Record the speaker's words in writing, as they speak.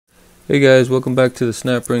Hey guys, welcome back to the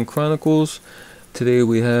Snap Ring Chronicles. Today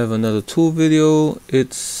we have another tool video.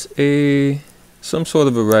 It's some sort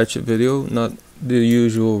of a ratchet video, not the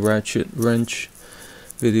usual ratchet wrench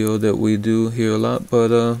video that we do here a lot,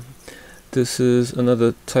 but this is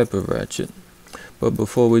another type of ratchet. But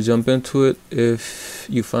before we jump into it, if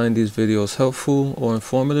you find these videos helpful or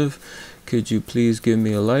informative, could you please give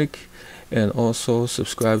me a like and also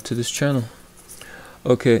subscribe to this channel.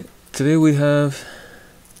 Okay, today we have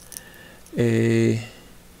a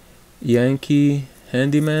Yankee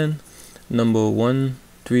Handyman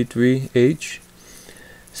No.133H.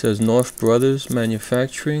 Says North Brothers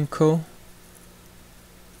Manufacturing Co.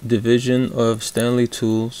 Division of Stanley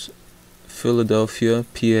Tools, Philadelphia,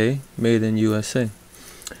 PA, made in USA.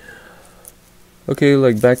 Okay,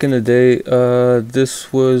 like back in the day,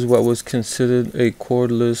 this was what was considered a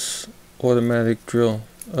cordless automatic drill.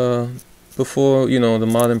 Before, you know, the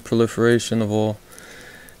modern proliferation of all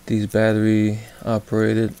these battery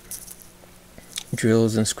operated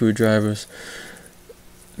drills and screwdrivers.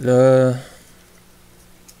 Back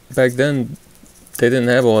then they didn't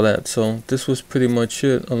have all that, so this was pretty much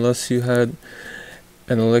it, unless you had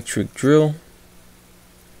an electric drill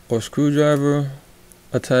or screwdriver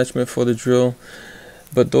attachment for the drill,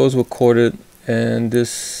 but those were corded, and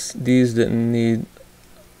these didn't need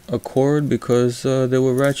a cord because they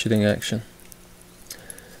were ratcheting action.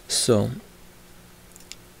 So,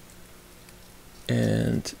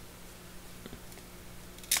 and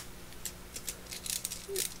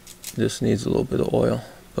this needs a little bit of oil,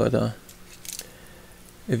 but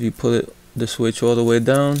if you put the switch all the way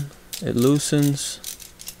down, it loosens,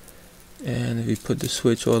 and if you put the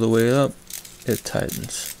switch all the way up, it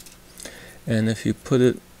tightens. And if you put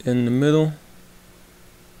it in the middle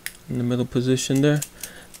position there,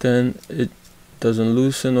 then it doesn't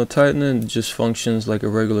loosen or tighten, it just functions like a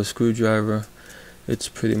regular screwdriver. It's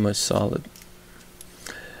pretty much solid.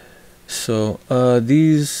 So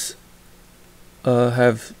these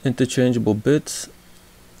have interchangeable bits,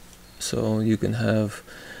 so you can have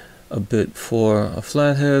a bit for a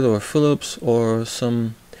flathead or Phillips or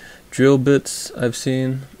some drill bits I've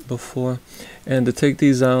seen before. And to take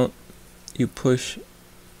these out, you push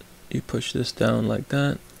this down like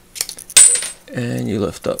that, and you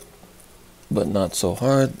lift up, but not so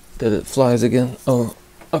hard that it flies again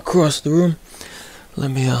across the room.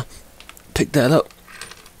 Let me pick that up.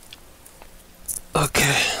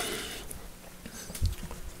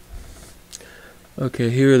 Okay,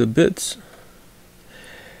 here are the bits,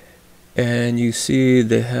 and you see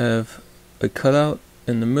they have a cutout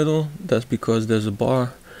in the middle. That's because there's a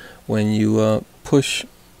bar. When you push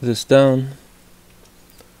this down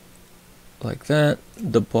like that,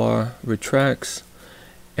 the bar retracts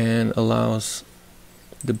and allows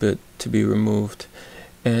the bit to be removed.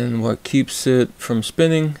 And what keeps it from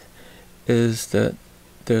spinning is that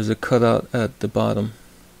there's a cutout at the bottom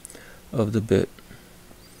of the bit.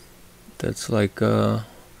 That's like a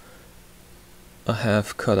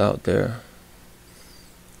half cut out there.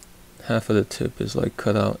 Half of the tip is like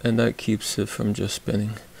cut out, and that keeps it from just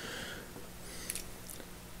spinning.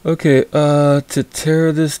 Okay, to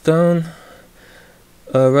tear this down,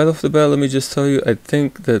 right off the bat, let me just tell you, I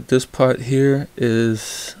think that this part here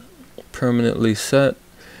is permanently set.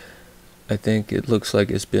 I think it looks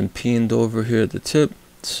like it's been peened over here at the tip,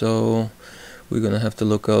 so we're gonna have to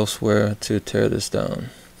look elsewhere to tear this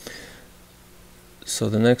down. So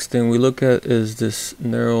the next thing we look at is this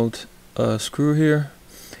knurled screw here,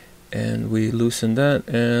 and we loosen that.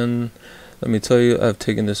 And let me tell you, I've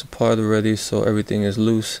taken this apart already, so everything is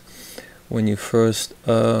loose. When you first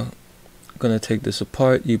gonna take this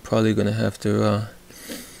apart, you're probably gonna have to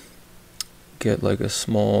get like a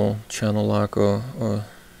small channel lock or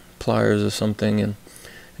pliers or something,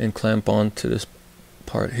 and clamp onto this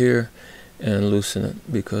part here and loosen it,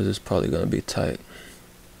 because it's probably gonna be tight.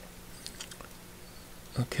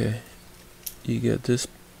 Okay, you get this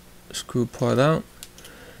screw part out.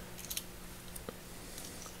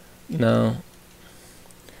 Now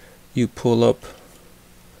you pull up,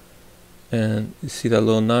 and you see that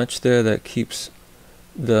little notch there that keeps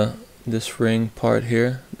this ring part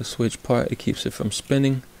here, the switch part, it keeps it from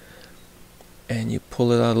spinning. And you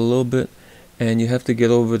pull it out a little bit, and you have to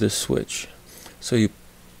get over the switch. So you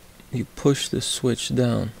push the switch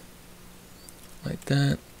down like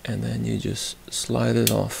that, and then you just slide it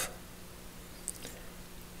off,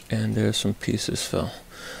 and there's some pieces fell.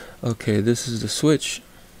 Okay, this is the switch.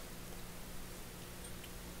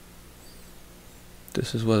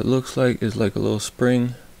 This is what it looks like. It's like a little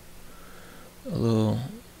spring, a little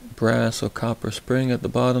brass or copper spring at the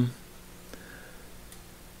bottom.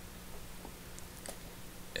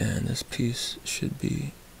 And this piece should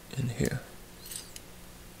be in here.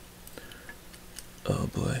 Oh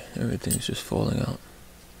boy, everything's just falling out.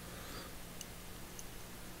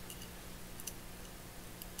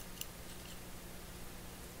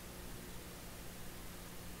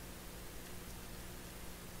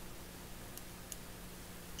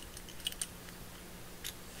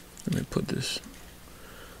 Let me put this,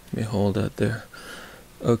 let me hold that there.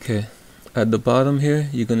 Okay, at the bottom here,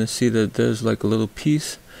 you're gonna see that there's like a little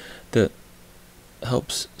piece that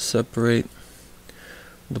helps separate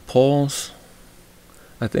the poles.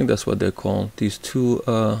 I think that's what they're called. These two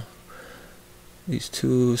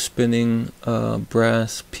spinning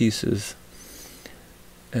brass pieces,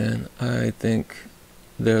 and I think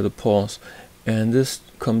they're the poles. And this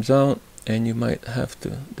comes out, and you might have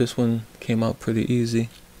to. This one came out pretty easy.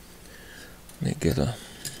 Let me get a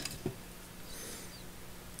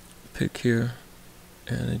pick here,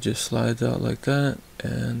 and it just slides out like that,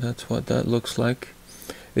 and that's what that looks like.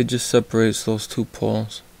 It just separates those two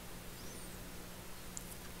poles.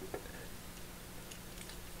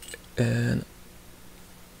 And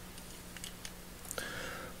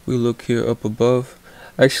we look here up above.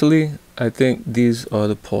 Actually, I think these are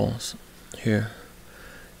the poles here.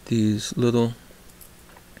 These little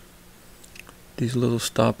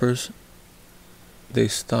stoppers, they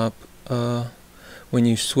stop when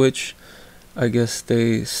you switch. I guess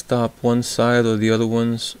they stop one side or the other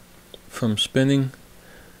ones from spinning,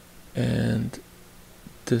 and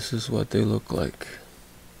this is what they look like.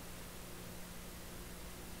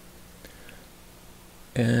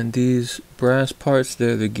 And these brass parts,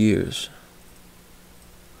 they're the gears.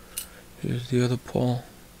 Here's the other pole.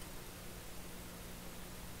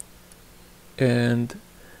 And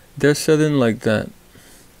they're set in like that.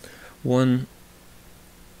 One,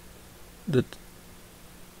 the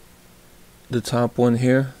top one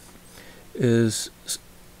here is,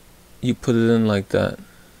 you put it in like that.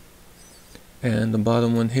 And the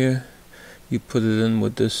bottom one here, you put it in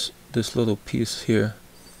with this little piece here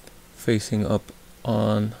facing up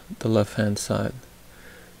on the left hand side,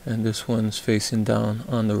 and this one's facing down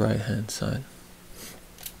on the right hand side.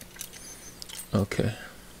 Okay,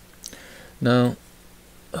 now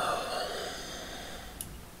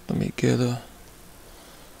let me get a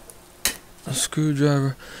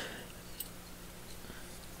screwdriver.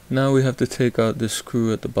 Now we have to take out this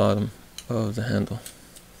screw at the bottom of the handle.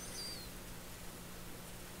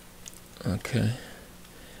 Okay,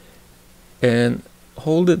 and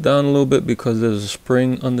hold it down a little bit because there's a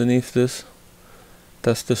spring underneath this.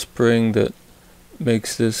 That's the spring that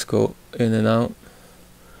makes this go in and out.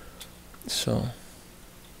 So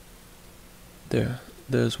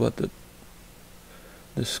there's what the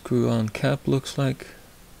screw-on cap looks like.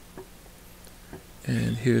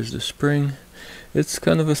 And here's the spring. It's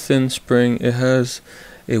kind of a thin spring. It has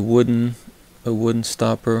a wooden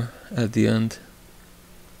stopper at the end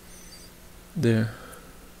there.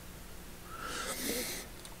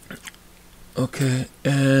 Okay,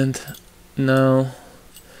 and now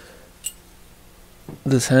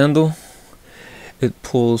this handle, it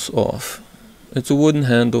pulls off. It's a wooden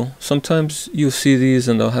handle. Sometimes you'll see these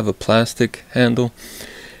and they'll have a plastic handle,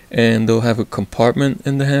 and they'll have a compartment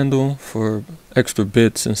in the handle for extra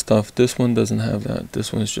bits and stuff. This one doesn't have that.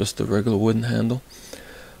 This one's just a regular wooden handle,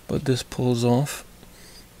 but this pulls off.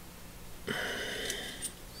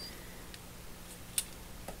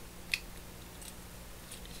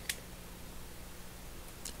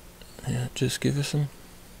 Yeah, just give it a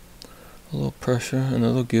little pressure and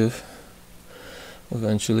it'll give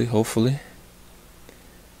eventually, hopefully.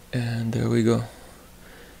 And there we go.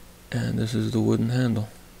 And this is the wooden handle.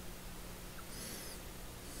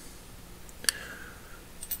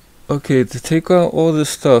 Okay, to take out all this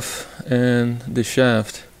stuff and the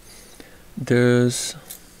shaft, you're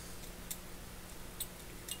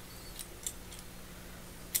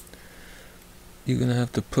gonna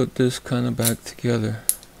have to put this kind of back together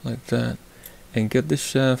like that, and get the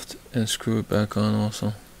shaft and screw it back on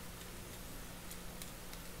also.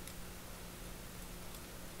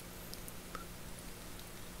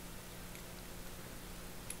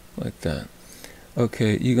 Like that.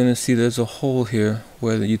 Okay, you're gonna see there's a hole here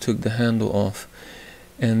where you took the handle off,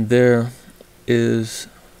 and there is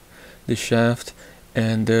the shaft,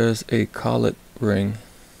 and there's a collet ring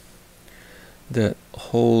that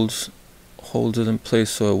holds it in place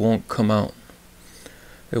so it won't come out.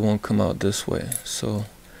 It won't come out this way, so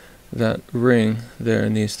that ring there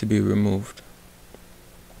needs to be removed.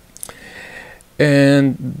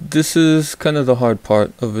 And this is kind of the hard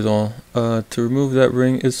part of it all. To remove that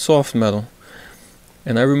ring, it's soft metal,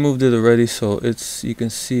 and I removed it already, so you can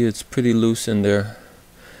see it's pretty loose in there,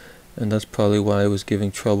 and that's probably why it was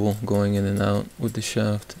giving trouble going in and out with the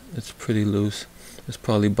shaft. it's pretty loose. It's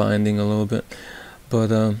probably binding a little bit, but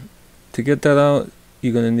to get that out,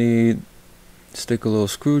 you're gonna stick a little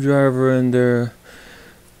screwdriver in there,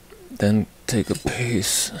 then take a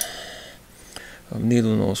piece of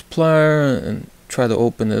needle nose plier and try to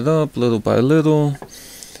open it up little by little,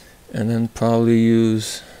 and then probably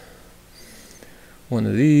use one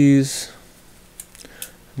of these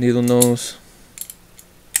needle nose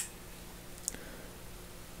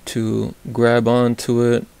to grab onto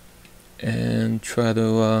it and try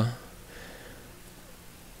to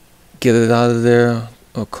get it out of there,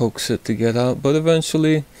 or coax it to get out, but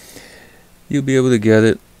eventually you'll be able to get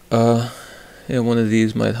it. Yeah, one of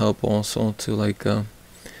these might help also to, like,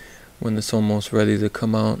 when it's almost ready to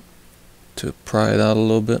come out, to pry it out a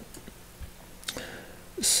little bit.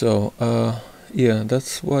 So yeah,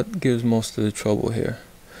 that's what gives most of the trouble here.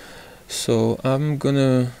 So I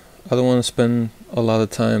don't want to spend a lot of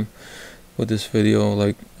time with this video.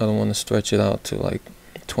 Like, I don't want to stretch it out to like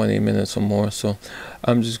 20 minutes or more, so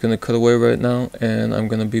I'm just gonna cut away right now, and I'm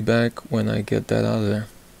gonna be back when I get that out of there.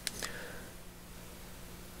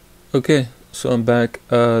 Okay, so I'm back.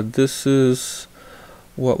 This is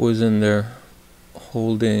what was in there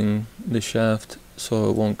holding the shaft so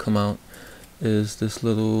it won't come out, is this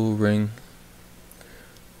little ring.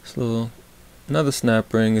 This little, not a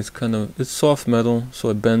snap ring, it's soft metal, so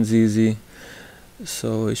it bends easy,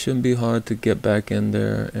 so it shouldn't be hard to get back in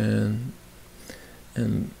there and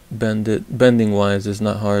bend it. Bending wise, it's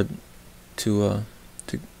not hard to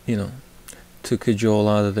cajole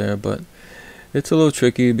out of there, but it's a little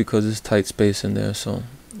tricky because it's tight space in there, so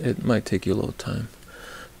it might take you a little time.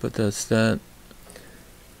 But that's that.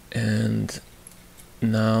 And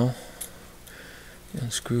now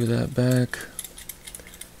unscrew that back.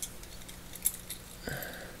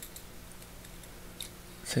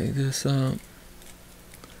 Take this out,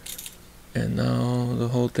 and now the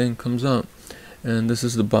whole thing comes out. And this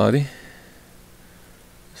is the body.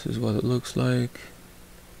 This is what it looks like.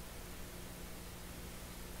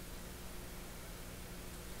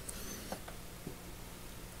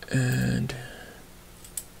 And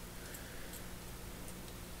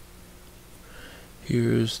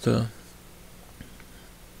here's the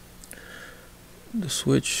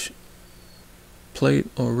switch plate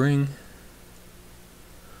or ring.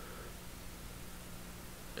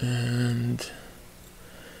 And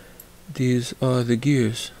these are the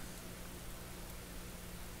gears.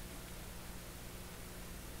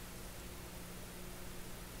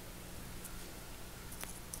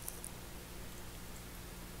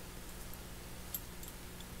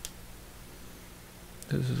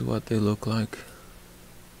 This is what they look like.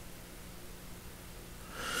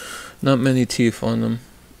 Not many teeth on them.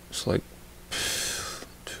 It's like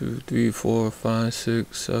 2, 3, 4, 5,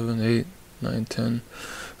 6, 7, 8, 9, 10.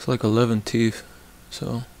 It's like 11 teeth.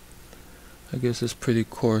 So I guess it's pretty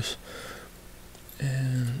coarse.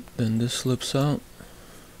 And then this slips out.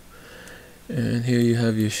 And here you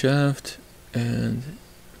have your shaft. And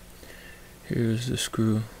here's the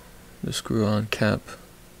screw on cap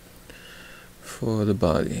for the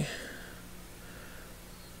body.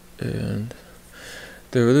 And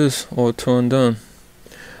there it is, all torn down.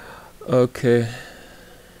 Okay.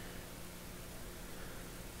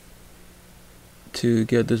 To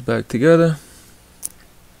get this back together,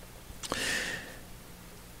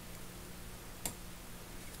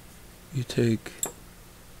 you take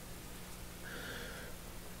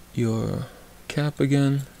your cap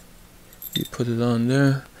again, you put it on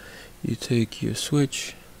there, you take your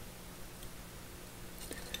switch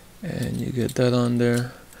and you get that on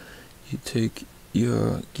there, you take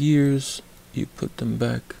your gears, you put them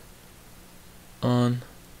back on.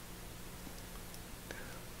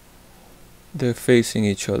 They're facing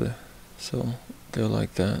each other, so they're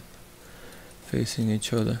like that, facing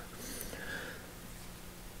each other.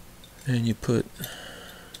 And you put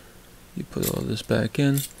all this back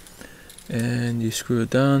in, and you screw it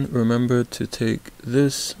down. Remember to take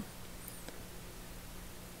this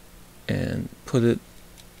and put it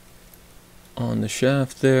on the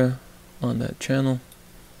shaft there, on that channel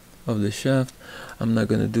of the shaft. I'm not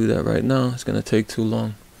going to do that right now. It's going to take too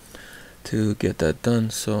long to get that done,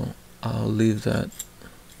 so I'll leave that.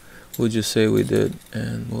 We'll just say we did,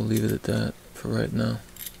 and we'll leave it at that for right now.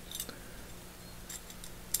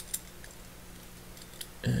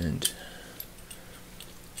 And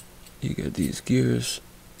you get these gears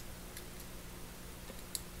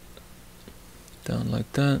down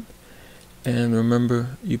like that, and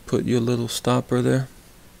remember, you put your little stopper there.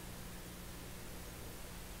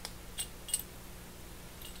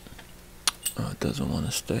 Oh, it doesn't want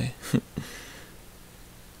to stay.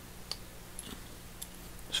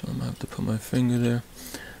 So I'm gonna have to put my finger there.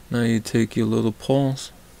 Now you take your little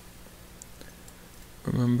poles.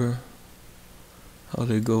 Remember how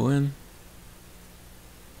they go in.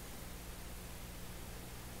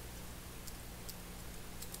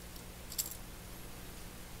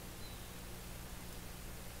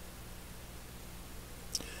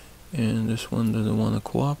 And this one doesn't want to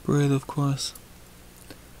cooperate, of course.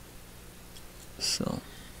 So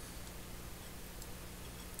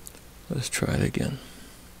let's try it again.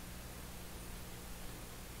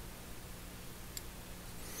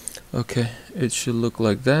 Okay, it should look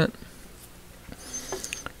like that.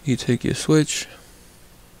 You take your switch,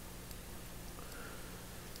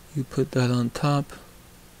 you put that on top,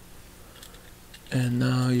 and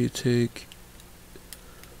now you take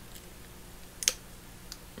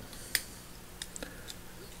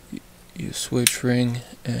your switch ring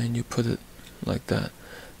and you put it like that.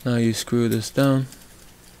 Now you screw this down.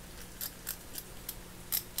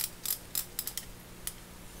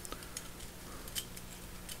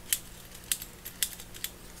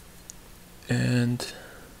 And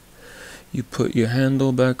you put your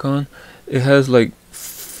handle back on. It has like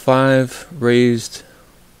 5 raised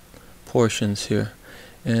portions here,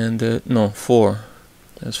 and no, 4.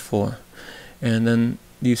 That's 4. And then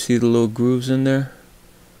you see the little grooves in there.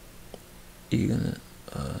 You're gonna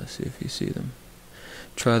see if you see them.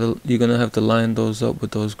 You're gonna have to line those up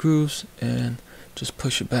with those grooves and just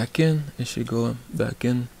push it back in. It should go back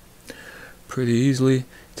in pretty easily.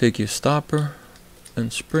 Take your stopper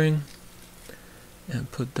and spring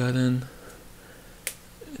and put that in.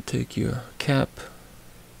 Take your cap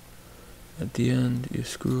at the end, your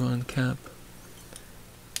screw on cap,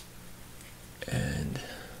 and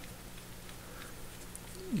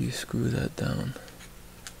you screw that down.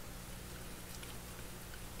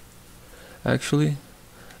 Actually,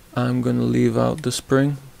 I'm gonna leave out the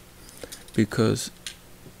spring because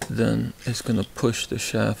then it's gonna push the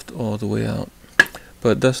shaft all the way out.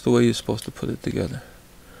 But that's the way you're supposed to put it together.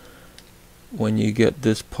 When you get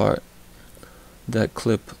this part, that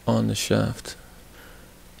clip on the shaft.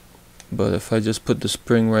 But if I just put the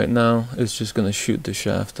spring right now, it's just gonna shoot the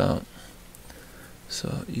shaft out.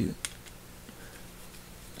 So you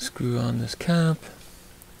screw on this cap.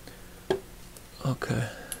 Okay.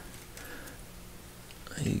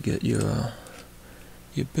 You get your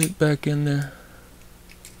bit back in there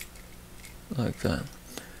like that.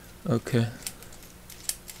 Okay.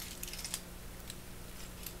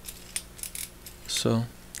 So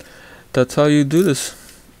that's how you do this.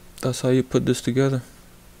 That's how you put this together.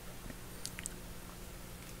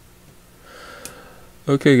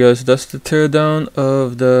 Okay guys, that's the teardown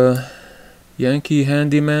of the Yankee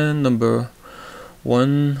Handyman number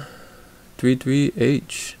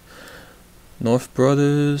 133H. North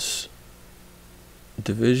Brothers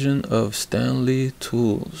division of Stanley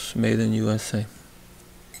tools, made in USA.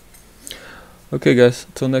 Okay guys,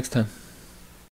 until next time.